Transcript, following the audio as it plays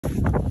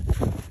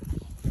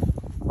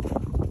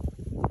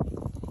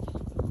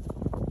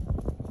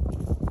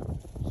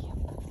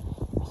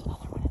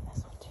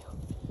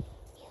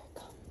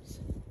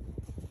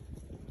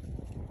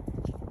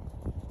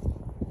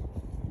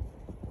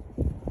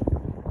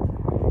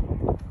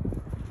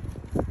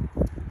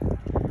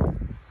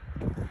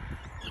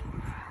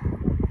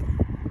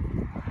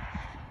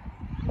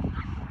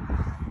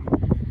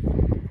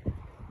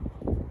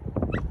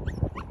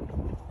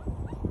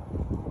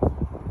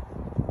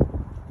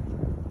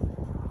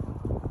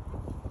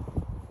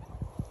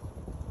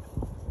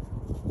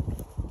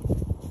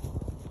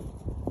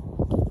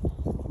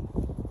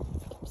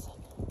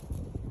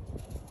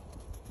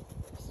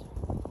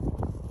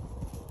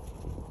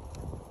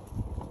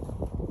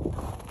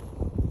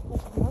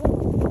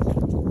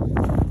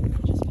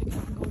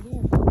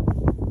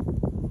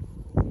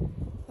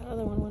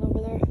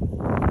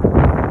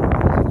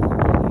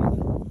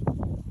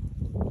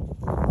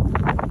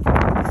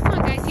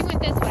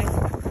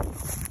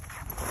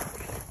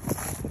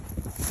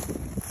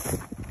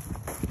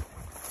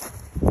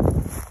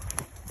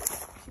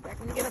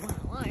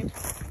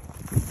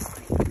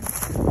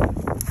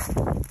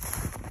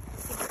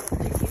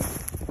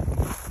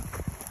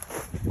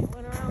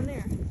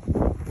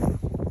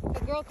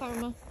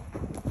Karma.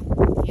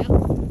 Yep. Good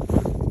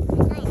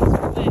girl, these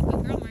are wet.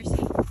 Good girl,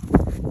 Mercy.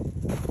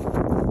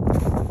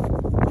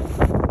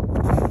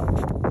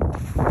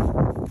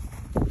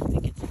 I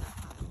think it's in that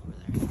pile over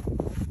there.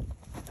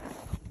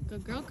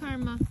 Good girl,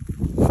 Karma.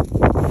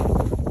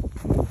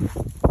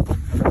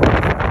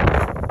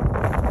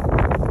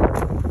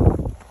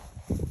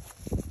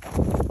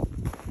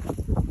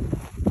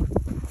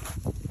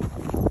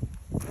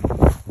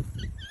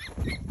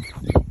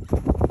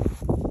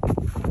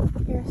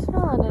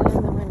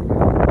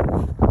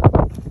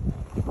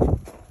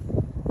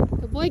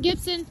 Boy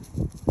Gibson.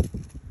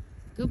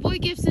 Good boy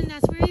Gibson,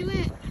 that's where you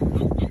went.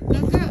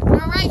 Good girl.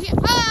 Girl right here.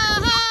 Oh!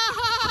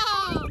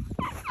 Oh!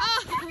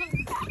 Oh!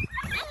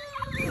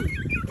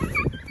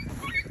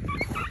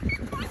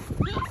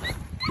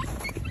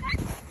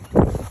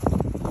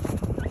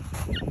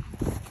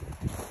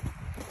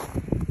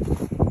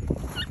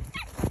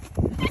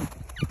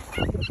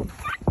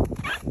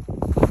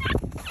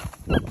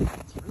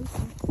 It's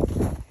Rooster.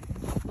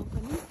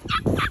 Open it.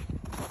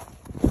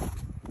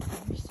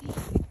 Let me see.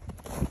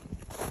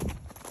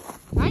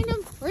 Find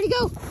him. Where'd he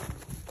go?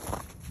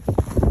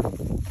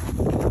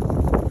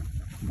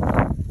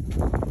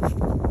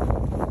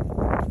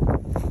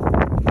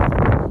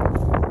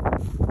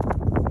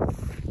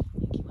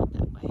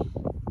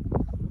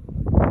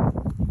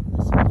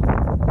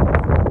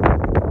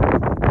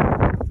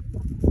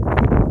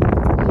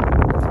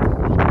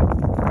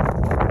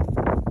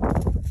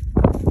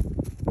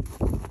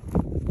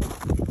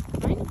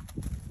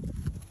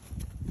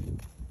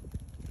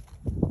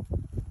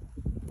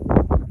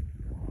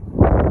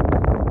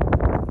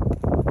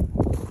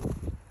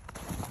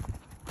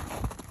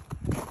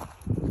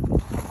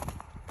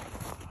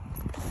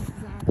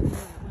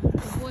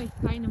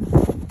 Find him.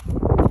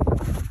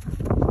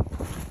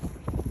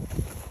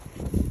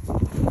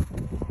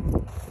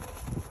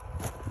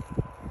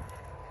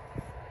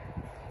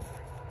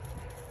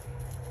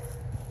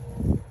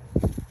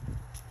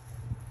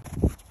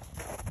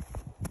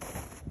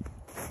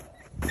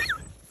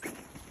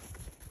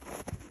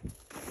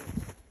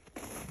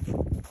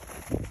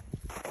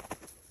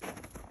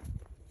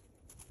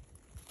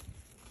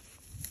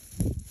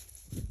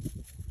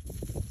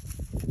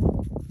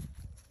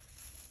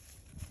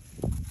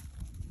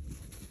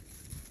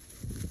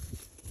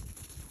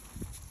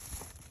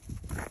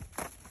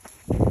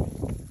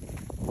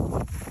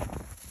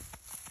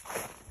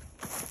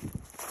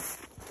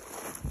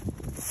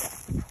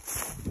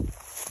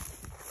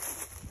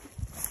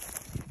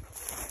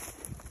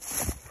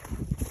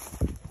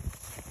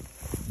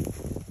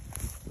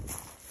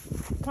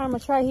 Karma,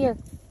 try here.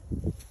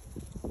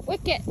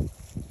 Whickett.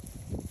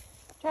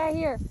 Try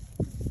here.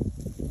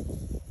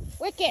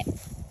 Whickett.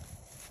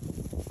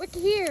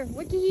 Whickett here.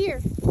 Whickett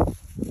here.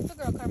 Good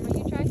girl, Karma.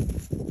 You try.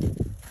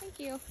 Thank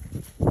you.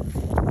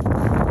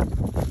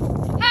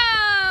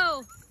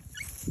 Oh!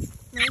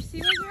 Mercy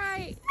was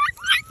right.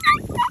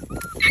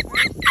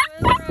 Mercy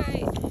was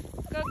right.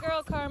 Good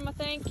girl, Karma.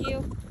 Thank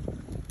you.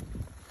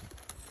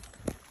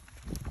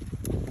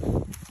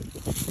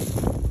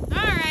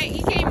 Alright,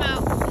 you came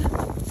out.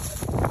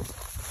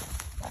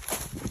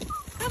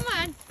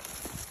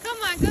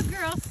 Good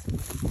girls.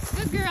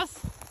 Good girls.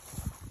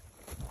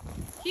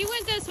 He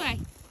went this way.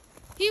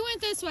 He went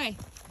this way.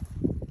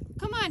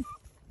 Come on.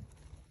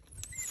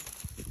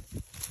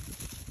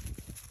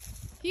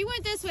 He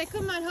went this way.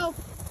 Come on, Ho.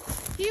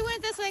 He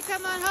went this way.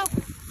 Come on, Ho.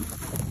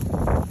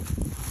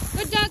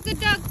 Good dog. Good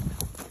dog.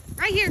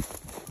 Right here.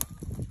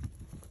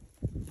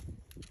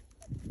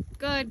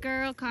 Good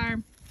girl,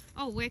 Carm.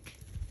 Oh, Wick.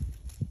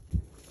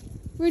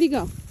 Where'd he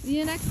go?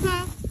 You in the next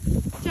pile?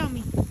 Tell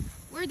me.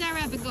 Where'd that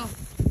rabbit go?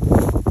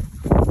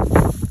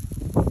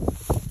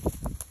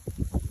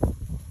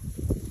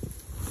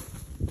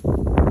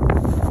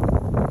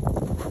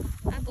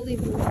 I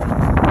believe you.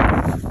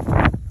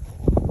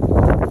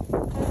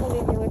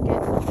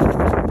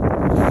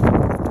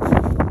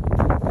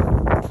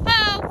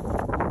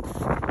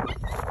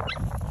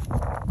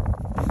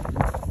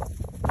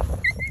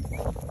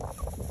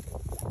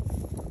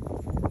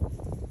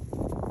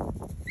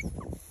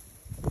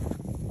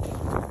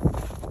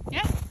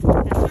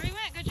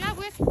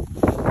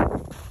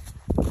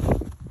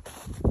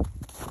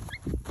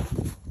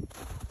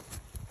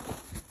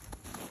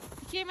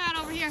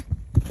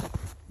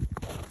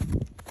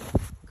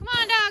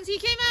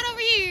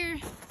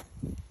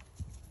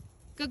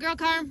 Good girl,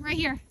 Carm. Right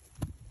here.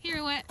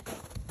 Here, Whit.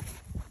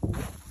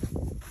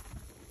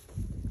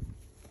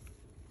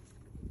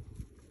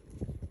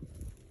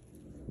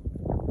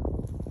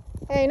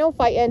 Hey, no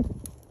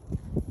fighting.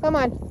 Come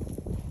on.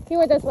 He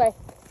went this way.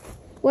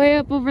 Way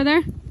up over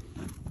there.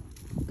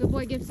 Good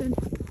boy, Gibson.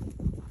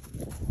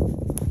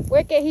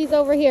 Whickett, he's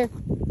over here.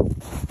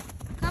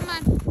 Come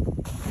on.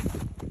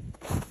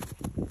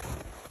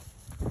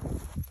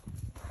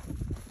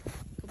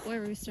 Good boy,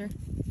 Rooster.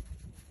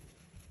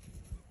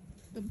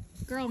 Good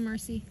girl,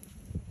 Mercy.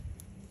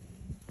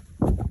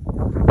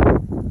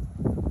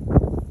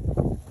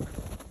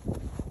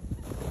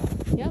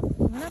 Yep,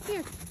 went up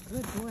here.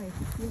 Good boy.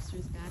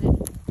 Rooster's got it.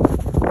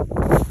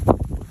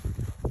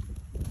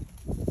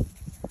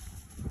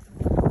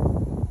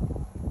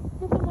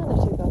 Where'd the other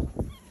two go?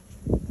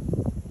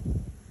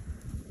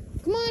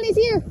 Come on, he's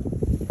here.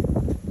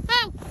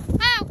 Oh,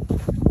 oh.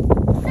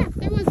 Ah,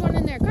 there was one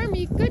in there.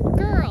 Carmi, good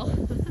girl.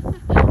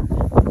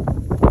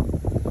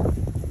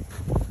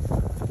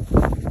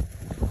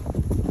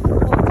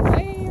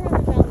 Way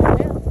around down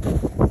there now.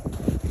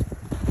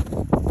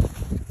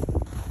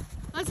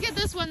 Let's get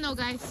this one though,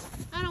 guys.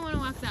 I don't want to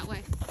walk that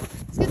way.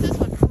 Let's get this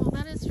one. Well,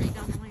 that is straight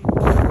down the lane.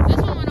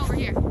 This one went over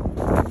here.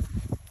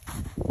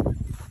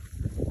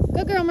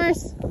 Good girl,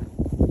 Merce.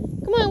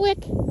 Come on,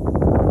 Wick.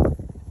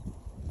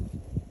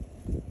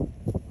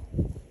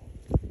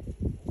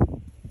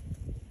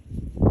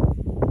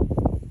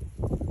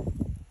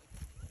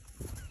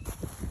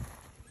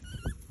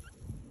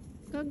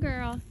 Good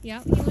girl.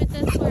 Yep, he went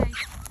this way.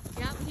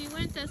 Yep, he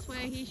went this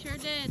way. He sure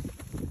did.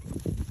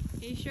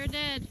 He sure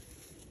did.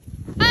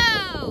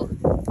 Oh!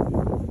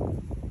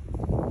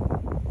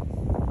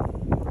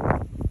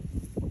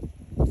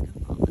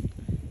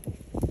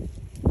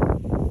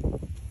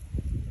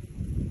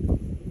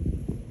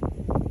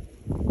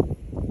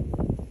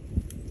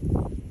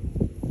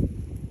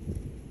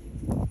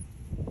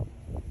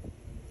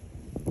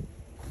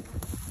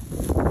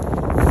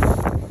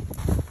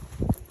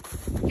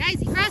 Guys,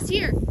 he crossed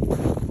here.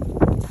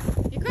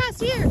 He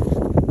crossed here.